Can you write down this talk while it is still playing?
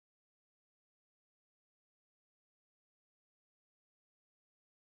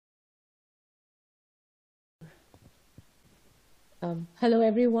Hello,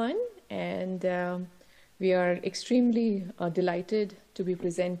 everyone, and we are extremely delighted to be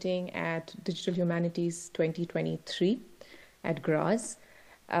presenting at Digital Humanities 2023 at Graz.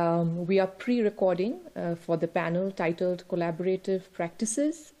 We are pre-recording for the panel titled Collaborative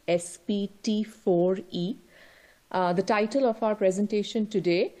Practices, SPT4E. The title of our presentation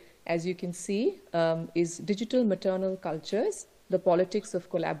today, as you can see, is Digital Maternal Cultures, the Politics of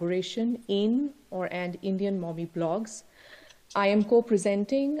Collaboration in and Indian Mommy Blogs. I am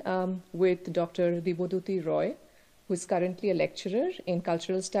co-presenting with Dr. Dibyadyuti Roy, who is currently a lecturer in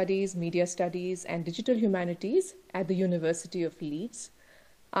Cultural Studies, Media Studies, and Digital Humanities at the University of Leeds.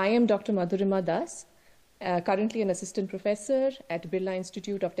 I am Dr. Madhurima Das, currently an assistant professor at Birla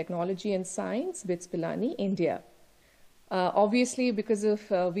Institute of Technology and Science, BITS Pilani, India. Obviously, because of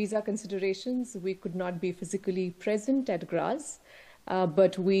visa considerations, we could not be physically present at Graz,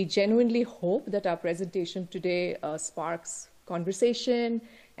 but we genuinely hope that our presentation today sparks conversation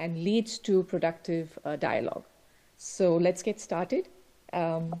and leads to productive dialogue. So let's get started.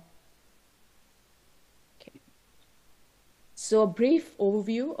 Okay. So a brief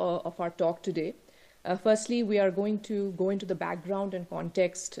overview of our talk today. Firstly, we are going to go into the background and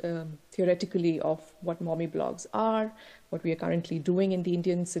context theoretically of what mommy blogs are, what we are currently doing in the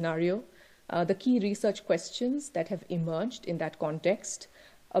Indian scenario, the key research questions that have emerged in that context,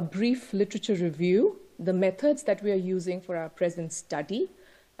 a brief literature review, the methods that we are using for our present study,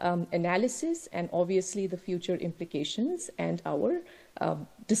 analysis, and obviously the future implications and our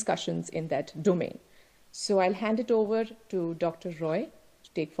discussions in that domain. So I'll hand it over to Dr. Roy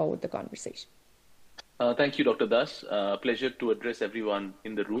to take forward the conversation. Thank you, Dr. Das. Pleasure to address everyone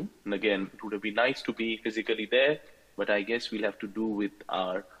in the room. And again, it would have been nice to be physically there, but I guess we'll have to do with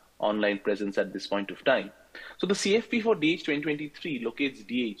our online presence at this point of time. So the CFP for DH 2023 locates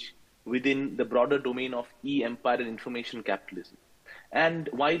DH within the broader domain of e-empire and information capitalism. And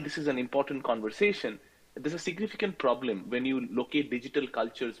while this is an important conversation, there's a significant problem when you locate digital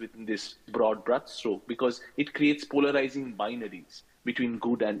cultures within this broad brushstroke because it creates polarizing binaries between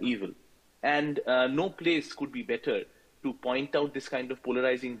good and evil. And no place could be better to point out this kind of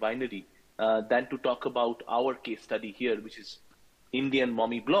polarizing binary than to talk about our case study here, which is Indian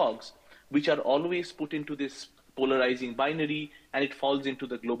mommy blogs, which are always put into this polarizing binary, and it falls into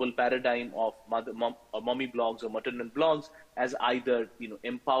the global paradigm of mommy blogs or maternal blogs as either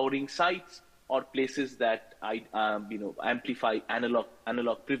empowering sites or places that amplify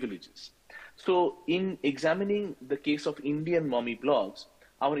analog privileges. So in examining the case of Indian mommy blogs,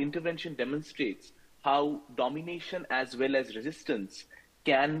 our intervention demonstrates how domination as well as resistance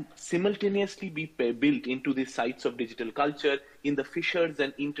can simultaneously be built into the sites of digital culture in the fissures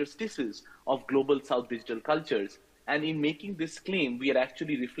and interstices of global South digital cultures. And in making this claim, we are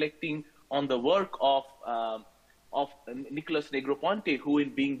actually reflecting on the work of Nicholas Negroponte, who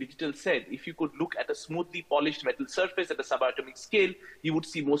in Being Digital said, if you could look at a smoothly polished metal surface at a subatomic scale, you would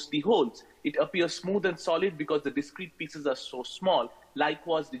see mostly holes. It appears smooth and solid because the discrete pieces are so small,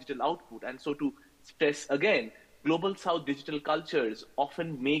 likewise digital output. And so to stress again, global South digital cultures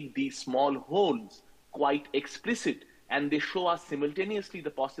often make these small holes quite explicit, and they show us simultaneously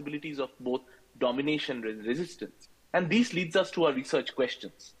the possibilities of both domination and resistance. And this leads us to our research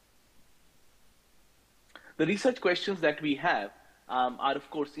questions. The research questions that we have are, of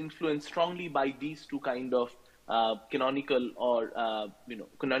course, influenced strongly by these two kind of canonical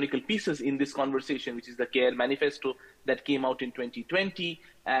pieces in this conversation, which is the CARE Manifesto that came out in 2020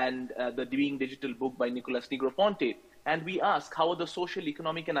 and the Being Digital book by Nicholas Negroponte. And we ask, how are the social,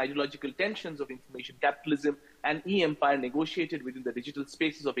 economic, and ideological tensions of information capitalism and e-empire negotiated within the digital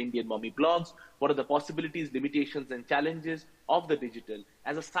spaces of Indian mommy blogs? What are the possibilities, limitations, and challenges of the digital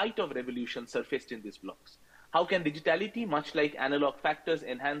as a site of revolution surfaced in these blogs? How can digitality, much like analog factors,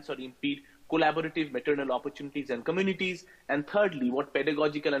 enhance or impede collaborative maternal opportunities and communities? And thirdly, what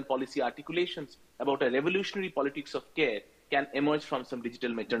pedagogical and policy articulations about a revolutionary politics of care can emerge from some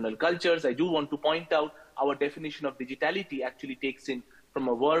digital maternal cultures? I do want to point out our definition of digitality actually takes in from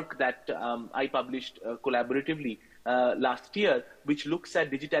a work that I published collaboratively last year, which looks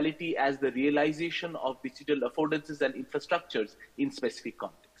at digitality as the realization of digital affordances and infrastructures in specific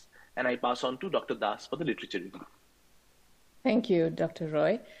contexts. And I pass on to Dr. Das for the literature review. Thank you, Dr.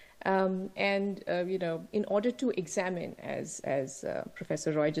 Roy. In order to examine, as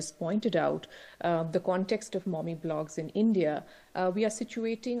Professor Roy just pointed out, the context of mommy blogs in India, we are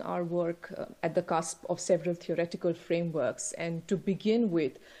situating our work at the cusp of several theoretical frameworks. And to begin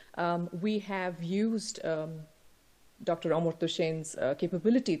with, we have used Dr. Amartya Sen's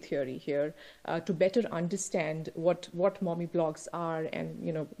capability theory here to better understand what mommy blogs are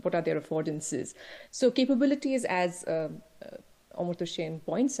and what are their affordances. So capabilities, as Amartya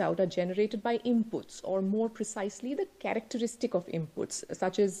points out, are generated by inputs, or more precisely, the characteristic of inputs,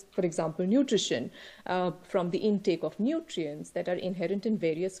 such as, for example, nutrition, from the intake of nutrients that are inherent in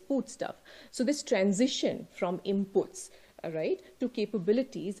various foodstuff. So this transition from inputs, right, to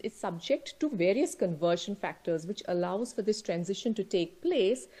capabilities is subject to various conversion factors, which allows for this transition to take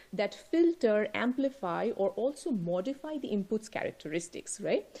place, that filter, amplify, or also modify the input's characteristics,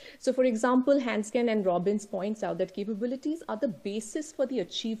 right? So for example, Hansken and Robbins points out that capabilities are the basis for the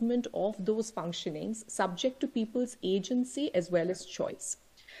achievement of those functionings, subject to people's agency as well as choice.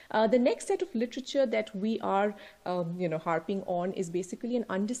 The next set of literature that we are, harping on is basically an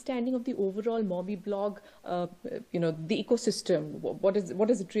understanding of the overall mommy blog, the ecosystem. What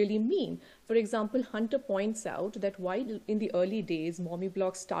does it really mean? For example, Hunter points out that while in the early days, mommy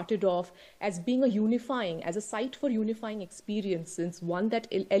blog started off as being as a site for unifying experiences, one that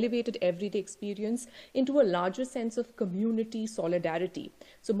elevated everyday experience into a larger sense of community solidarity.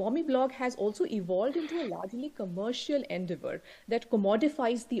 So mommy blog has also evolved into a largely commercial endeavor that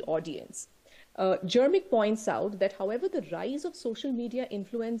commodifies the audience. Jermick points out that, however, the rise of social media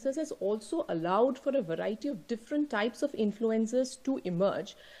influencers has also allowed for a variety of different types of influencers to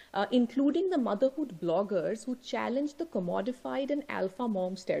emerge, including the motherhood bloggers who challenge the commodified and alpha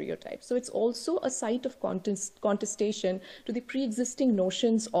mom stereotypes. So it's also a site of contestation to the pre-existing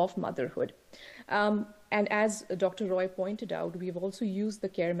notions of motherhood. And as Dr. Roy pointed out, we've also used the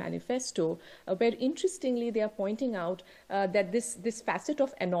CARE manifesto, where interestingly they are pointing out that this facet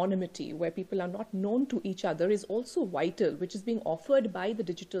of anonymity, where people are not known to each other, is also vital, which is being offered by the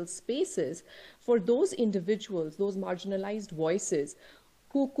digital spaces for those individuals, those marginalized voices,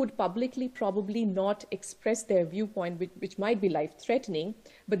 who could publicly probably not express their viewpoint, which might be life-threatening,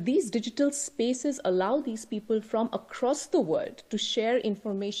 but these digital spaces allow these people from across the world to share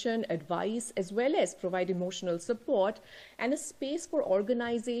information, advice, as well as provide emotional support, and a space for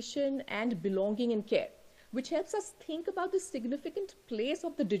organization and belonging and care, which helps us think about the significant place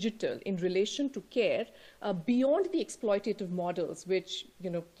of the digital in relation to care, beyond the exploitative models, which,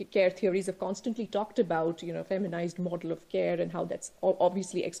 care theories have constantly talked about, feminized model of care and how that's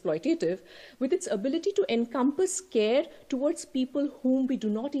obviously exploitative, with its ability to encompass care towards people whom we do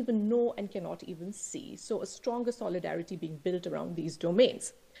not even know and cannot even see. So a stronger solidarity being built around these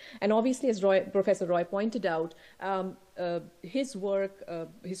domains. And obviously, as Professor Roy pointed out, his work,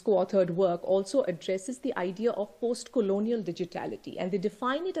 his co-authored work, also addresses the idea of post-colonial digitality, and they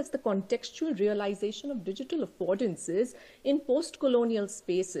define it as the contextual realization of digital affordances in post-colonial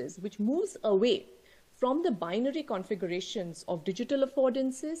spaces, which moves away from the binary configurations of digital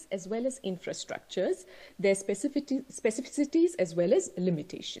affordances as well as infrastructures, their specificities as well as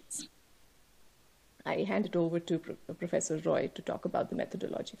limitations. I hand it over to Professor Roy to talk about the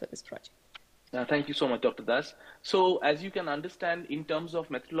methodology for this project. Thank you so much, Dr. Das. So as you can understand, in terms of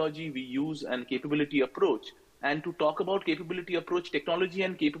methodology, we use an capability approach. And to talk about capability approach, technology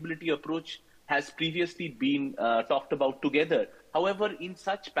and capability approach has previously been talked about together. However, in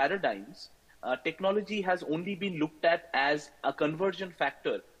such paradigms, technology has only been looked at as a conversion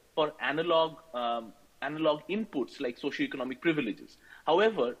factor for analog inputs like socioeconomic privileges.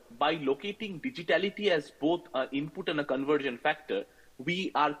 However, by locating digitality as both an input and a conversion factor,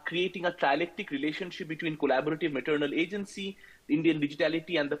 we are creating a trialectic relationship between collaborative maternal agency, Indian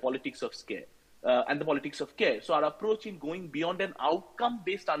digitality, and the politics of care. So our approach in going beyond an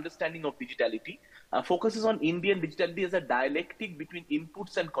outcome-based understanding of digitality focuses on Indian digitality as a dialectic between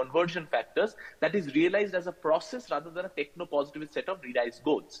inputs and conversion factors that is realized as a process rather than a techno-positivist set of realized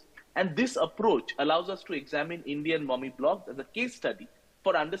goals. And this approach allows us to examine Indian mommy blogs as a case study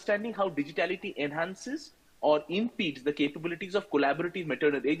for understanding how digitality enhances or impedes the capabilities of collaborative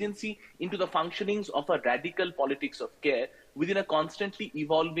maternal agency into the functionings of a radical politics of care within a constantly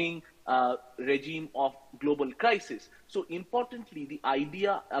evolving regime of global crisis. So importantly, the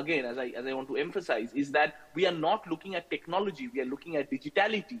idea, again, as I want to emphasize, is that we are not looking at technology, we are looking at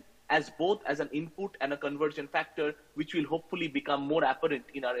digitality as both as an input and a conversion factor, which will hopefully become more apparent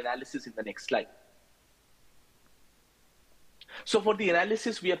in our analysis in the next slide. So for the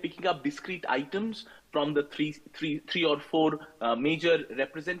analysis, we are picking up discrete items from the three or four major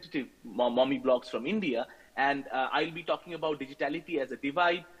representative mommy blogs from India. And I'll be talking about digitality as a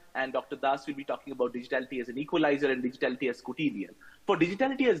divide, and Dr. Das will be talking about digitality as an equalizer and digitality as quotidian. For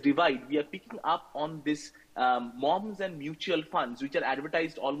digitality as divide, we are picking up on this moms and mutual funds, which are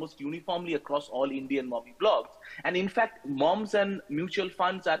advertised almost uniformly across all Indian mommy blogs. And in fact, moms and mutual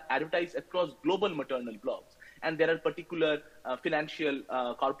funds are advertised across global maternal blogs. And there are particular financial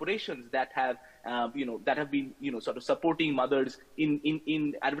corporations that have, been, sort of supporting mothers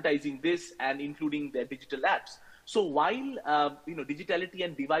in advertising this and including their digital apps. So while digitality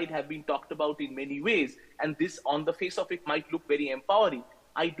and divide have been talked about in many ways, and this on the face of it might look very empowering,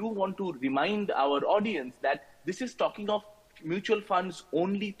 I do want to remind our audience that this is talking of mutual funds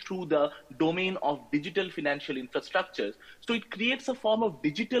only through the domain of digital financial infrastructures. So it creates a form of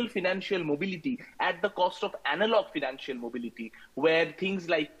digital financial mobility at the cost of analog financial mobility, where things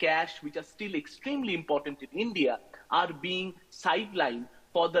like cash, which are still extremely important in India, are being sidelined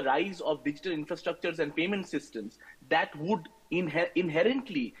for the rise of digital infrastructures and payment systems that would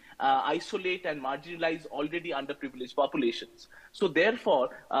inherently isolate and marginalize already underprivileged populations. So therefore,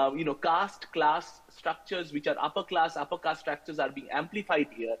 caste, class structures, which are upper caste structures, are being amplified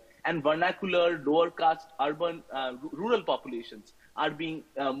here, and vernacular, lower caste, urban, rural populations are being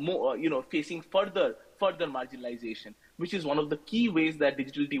facing further marginalization, which is one of the key ways that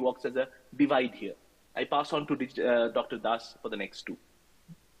digitality works as a divide here. I pass on to Dr. Das for the next two.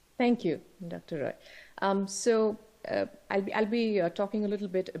 Thank you, Dr. Roy. I'll be talking a little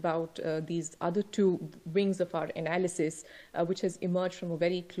bit about these other two wings of our analysis, which has emerged from a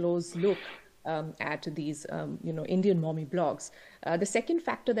very close look at these, Indian mommy blogs. The second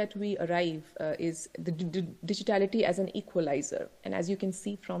factor that we arrive is the digitality as an equalizer. And as you can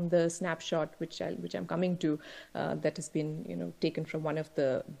see from the snapshot, which I'm coming to, that has been, taken from one of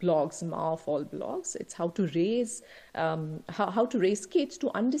the blogs, Ma of all blogs. It's how to raise kids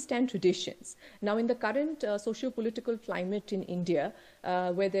to understand traditions. Now, in the current socio-political climate in India,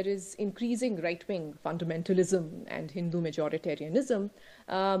 where there is increasing right-wing fundamentalism and Hindu majoritarianism,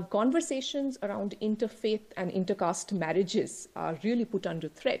 conversations around interfaith and intercaste marriages are really put under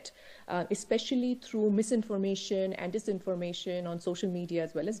threat, especially through misinformation and disinformation on social media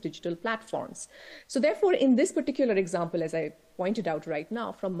as well as digital platforms. So therefore, in this particular example, as I pointed out right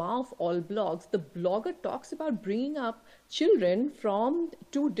now, from Ma of all blogs, the blogger talks about bringing up children from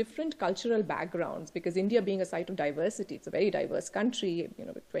two different cultural backgrounds, because India being a site of diversity, it's a very diverse country,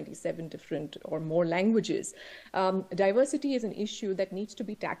 with 27 different or more languages. Diversity is an issue that needs to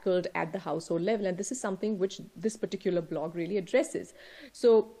be tackled at the household level, and this is something which this particular blog really addresses.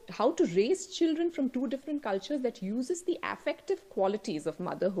 So how to raise children from two different cultures that uses the affective qualities of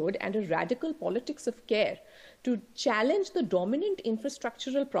motherhood and a radical politics of care to challenge the dominant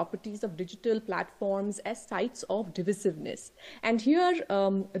infrastructural properties of digital platforms as sites of divisiveness. And here,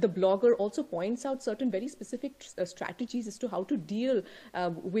 the blogger also points out certain very specific strategies as to how to deal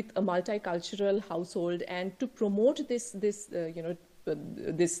with a multicultural household and to promote this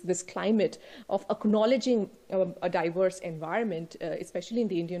climate of acknowledging a diverse environment, especially in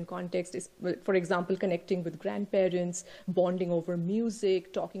the Indian context, is, for example, connecting with grandparents, bonding over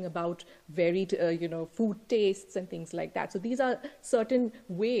music, talking about varied, food tastes and things like that. So these are certain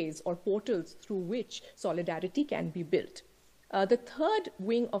ways or portals through which solidarity can be built. The third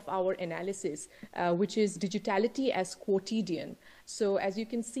wing of our analysis, which is digitality as quotidian. So as you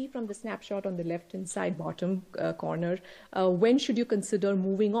can see from the snapshot on the left-hand side bottom corner, when should you consider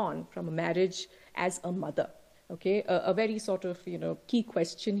moving on from a marriage as a mother? Okay, a very sort of, key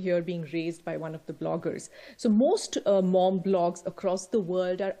question here being raised by one of the bloggers. So most mom blogs across the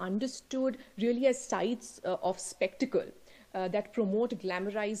world are understood really as sites of spectacle. That promote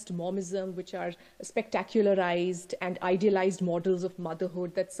glamorized momism, which are spectacularized and idealized models of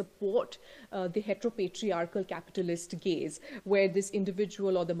motherhood that support the heteropatriarchal capitalist gaze, where this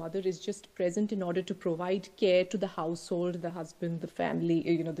individual or the mother is just present in order to provide care to the household, the husband, the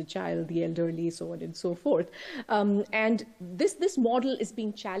family, the child, the elderly, so on and so forth. And this model is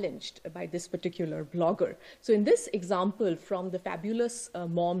being challenged by this particular blogger. So in this example from the Fabulous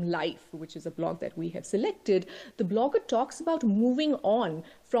Mom Life, which is a blog that we have selected, the blogger talks about moving on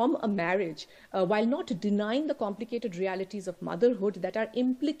from a marriage while not denying the complicated realities of motherhood that are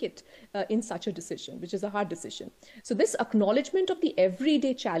implicit in such a decision, which is a hard decision. So this acknowledgement of the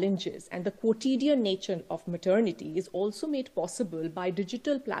everyday challenges and the quotidian nature of maternity is also made possible by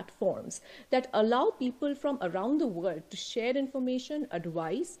digital platforms that allow people from around the world to share information,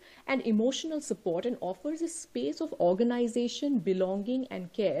 advice, and emotional support, and offers a space of organization, belonging,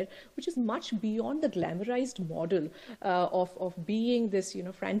 and care, which is much beyond the glamorized model of being this,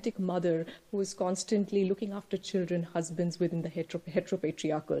 frantic mother who is constantly looking after children, husbands within the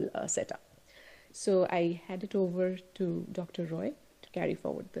heteropatriarchal setup. So I hand it over to Dr. Roy to carry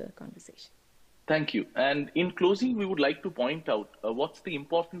forward the conversation. Thank you. And in closing, we would like to point out what's the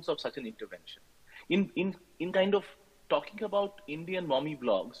importance of such an intervention. In kind of talking about Indian mommy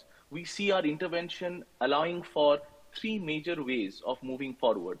blogs, we see our intervention allowing for three major ways of moving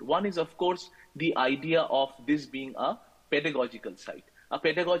forward. One is, of course, the idea of this being a pedagogical site. a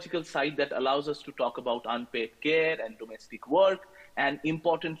pedagogical side that allows us to talk about unpaid care and domestic work, and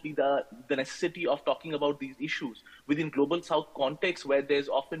importantly, the necessity of talking about these issues within Global South context where there's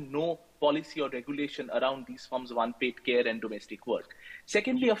often no policy or regulation around these forms of unpaid care and domestic work.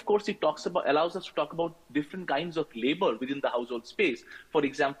 Secondly, of course, it allows us to talk about different kinds of labor within the household space. For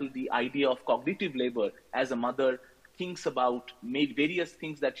example, the idea of cognitive labor as a mother thinks about various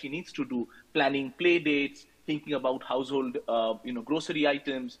things that she needs to do, planning play dates, thinking about household, grocery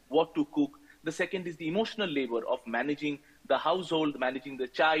items, what to cook. The second is the emotional labor of managing the household, managing the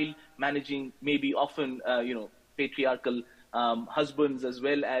child, managing maybe often, patriarchal husbands as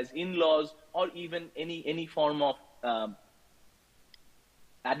well as in-laws, or even any form of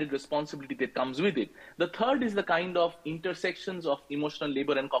added responsibility that comes with it. The third is the kind of intersections of emotional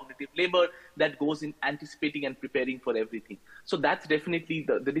labor and cognitive labor that goes in anticipating and preparing for everything. So that's definitely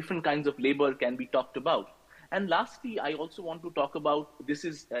the different kinds of labor can be talked about. And lastly, I also want to talk about, this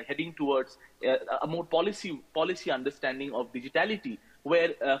is heading towards a more policy understanding of digitality,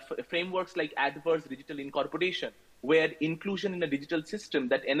 where frameworks like adverse digital incorporation, where inclusion in a digital system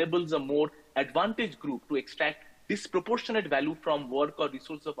that enables a more advantaged group to extract disproportionate value from work or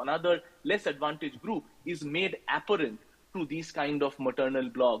resource of another less advantaged group is made apparent through these kind of maternal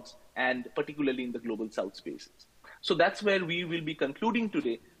blogs, and particularly in the Global South spaces. So that's where we will be concluding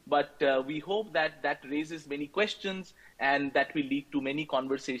today. But we hope that raises many questions and that will lead to many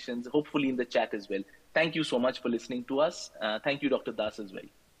conversations, hopefully in the chat as well. Thank you so much for listening to us. Thank you, Dr. Das, as well.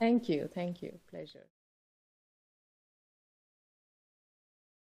 Thank you. Thank you. Pleasure.